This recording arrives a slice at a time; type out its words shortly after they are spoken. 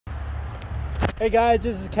Hey guys,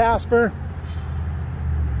 this is Casper.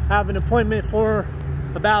 I have an appointment for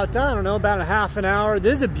about, I don't know, about a half an hour.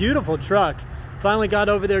 This is a beautiful truck. Finally got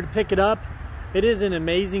over there to pick it up. It is in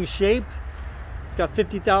amazing shape. It's got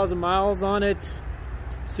 50,000 miles on it.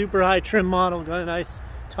 Super high trim model, got a nice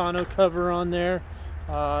tonneau cover on there.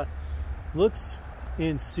 Looks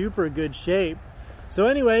in super good shape. So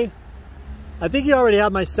anyway, I think you already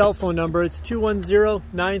have my cell phone number. It's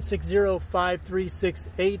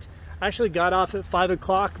 210-960-5368. I actually got off at 5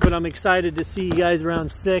 o'clock, but I'm excited to see you guys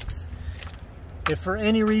around 6. If for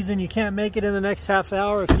any reason you can't make it in the next half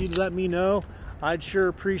hour, if you'd let me know, I'd sure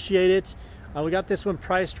appreciate it. We got this one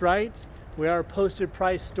priced right. We are a posted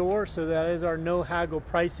price store, so that is our no haggle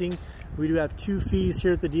pricing. We do have 2 fees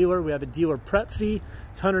here at the dealer. We have a dealer prep fee.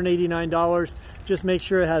 It's $189. Just make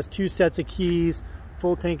sure it has 2 sets of keys,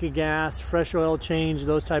 full tank of gas, fresh oil change,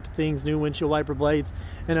 those type of things, new windshield wiper blades,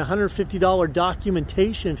 and a $150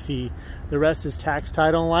 documentation fee. The rest is tax,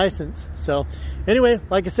 title, and license. So anyway,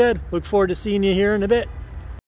 like I said, look forward to seeing you here in a bit.